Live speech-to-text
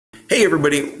Hey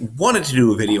everybody, wanted to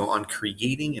do a video on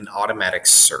creating an automatic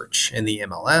search in the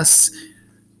MLS.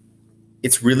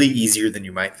 It's really easier than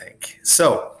you might think.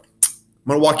 So I'm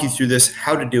going to walk you through this,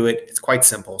 how to do it. It's quite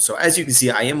simple. So as you can see,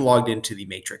 I am logged into the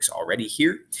Matrix already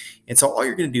here. And so all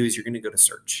you're going to do is you're going to go to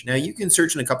search. Now you can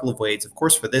search in a couple of ways. Of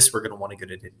course, for this, we're going to want to go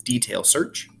to the detail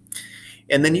search.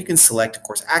 And then you can select, of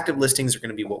course, active listings are going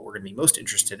to be what we're going to be most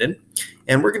interested in.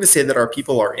 And we're going to say that our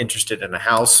people are interested in a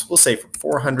house, we'll say from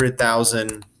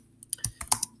 400,000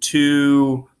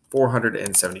 to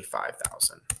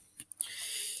 475,000.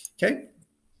 Okay.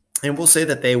 And we'll say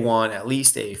that they want at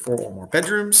least 4 or more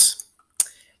bedrooms.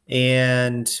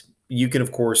 And you can,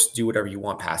 of course, do whatever you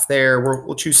want past there.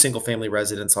 We'll choose single family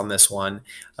residence on this one.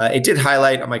 It did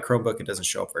highlight on my Chromebook. It doesn't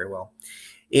show up very well.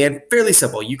 And fairly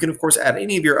simple. You can, of course, add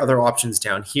any of your other options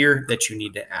down here that you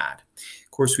need to add.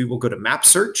 Of course, we will go to map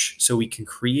search so we can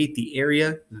create the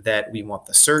area that we want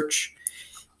the search.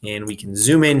 And we can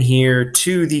zoom in here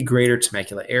to the greater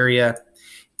Temecula area.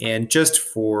 And just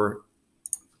for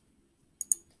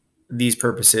these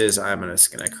purposes, I'm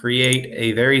just going to create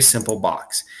a very simple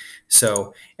box.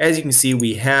 So as you can see,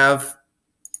 we have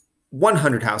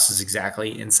 100 houses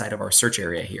exactly inside of our search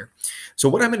area here. So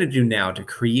what I'm going to do now to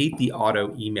create the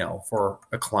auto email for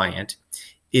a client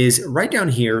is right down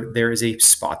here, there is a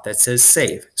spot that says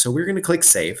save. So we're going to click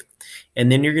save,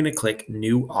 and then you're going to click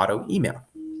new auto email.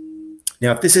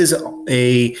 Now, if this is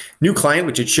a new client,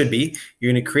 which it should be,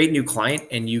 you're going to create a new client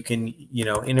and you can,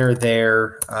 enter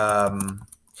their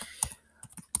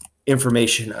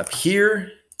information up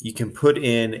here. You can put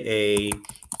in a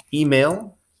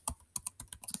email.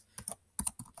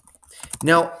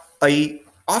 Now, I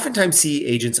oftentimes see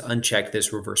agents uncheck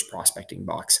this reverse prospecting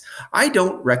box. I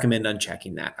don't recommend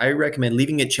unchecking that. I recommend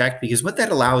leaving it checked because what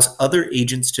that allows other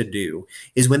agents to do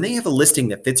is when they have a listing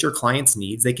that fits your client's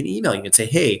needs, they can email you and say,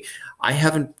 hey, I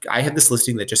have this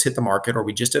listing that just hit the market, or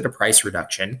we just did a price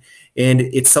reduction, and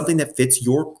it's something that fits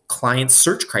your client's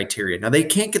search criteria. Now, they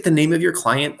can't get the name of your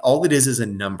client. All it is a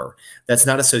number that's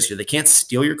not associated. They can't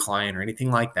steal your client or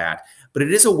anything like that, but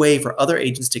it is a way for other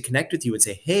agents to connect with you and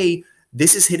say, hey,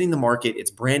 this is hitting the market.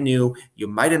 It's brand new. You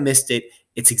might have missed it.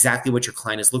 It's exactly what your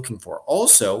client is looking for.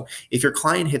 Also, if your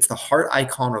client hits the heart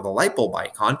icon or the light bulb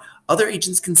icon, other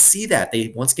agents can see that.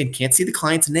 They, once again, can't see the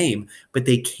client's name, but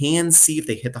they can see if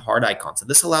they hit the heart icon. So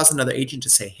this allows another agent to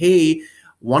say, hey,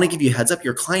 want to give you a heads up,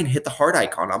 your client hit the heart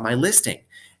icon on my listing.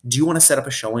 Do you want to set up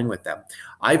a showing with them?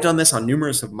 I've done this on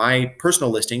numerous of my personal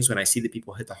listings when I see that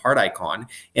people hit the heart icon,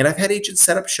 and I've had agents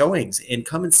set up showings and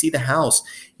come and see the house.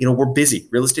 We're busy.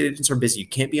 Real estate agents are busy. You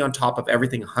can't be on top of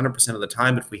everything 100% of the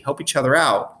time, but if we help each other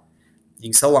out,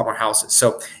 you can sell a lot more houses.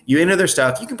 So you enter their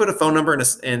stuff. You can put a phone number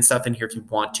and stuff in here if you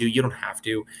want to. You don't have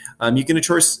to. You can,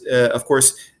 of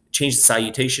course, change the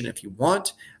salutation if you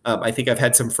want. I think I've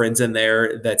had some friends in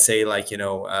there that say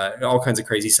all kinds of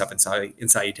crazy stuff in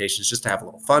salutations just to have a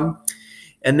little fun.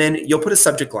 And then you'll put a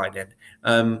subject line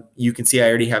in. You can see I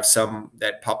already have some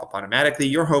that pop up automatically.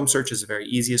 Your home search is a very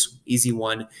easy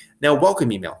one. Now,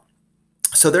 welcome email.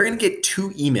 So they're going to get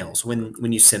 2 emails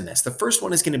when you send this. The first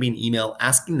one is going to be an email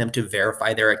asking them to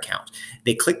verify their account.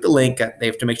 They click the link. They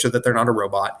have to make sure that they're not a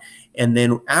robot. And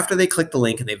then after they click the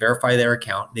link and they verify their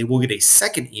account, they will get a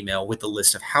second email with a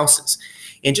list of houses.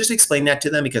 And just explain that to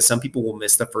them because some people will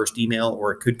miss the first email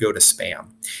or it could go to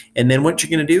spam. And then what you're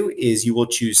going to do is you will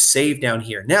choose save down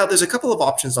here. Now, there's a couple of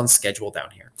options on schedule down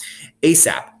here.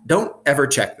 ASAP, don't ever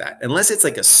check that unless it's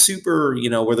like a super,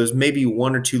 where there's maybe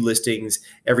 1 or 2 listings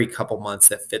every couple months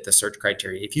that fit the search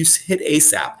criteria. If you hit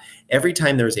ASAP, every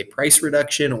time there's a price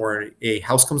reduction or a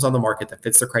house comes on the market that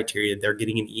fits the criteria, they're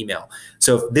getting an email.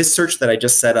 So if this search that I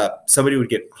just set up, somebody would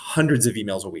get hundreds of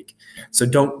emails a week. So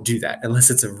don't do that unless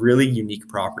it's a really unique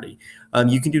property.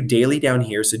 You can do daily down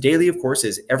here. So daily, of course,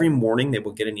 is every morning they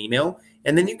will get an email,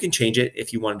 and then you can change it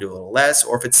if you want to do a little less,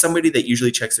 or if it's somebody that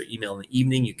usually checks their email in the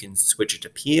evening, you can switch it to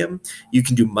PM. You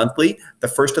can do monthly, the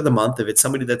first of the month, if it's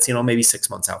somebody that's, maybe 6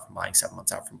 months out from buying, 7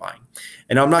 months out from buying.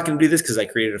 And I'm not going to do this because I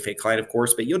created a fake client, of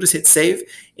course, but you'll just hit save.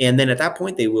 And then at that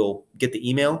point, they will get the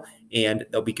email and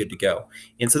they'll be good to go.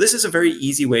 And so this is a very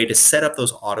easy way to set up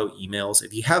those auto emails.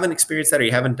 If you haven't experienced that or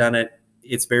you haven't done it,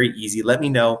 it's very easy. Let me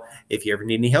know if you ever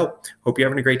need any help. Hope you're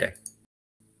having a great day.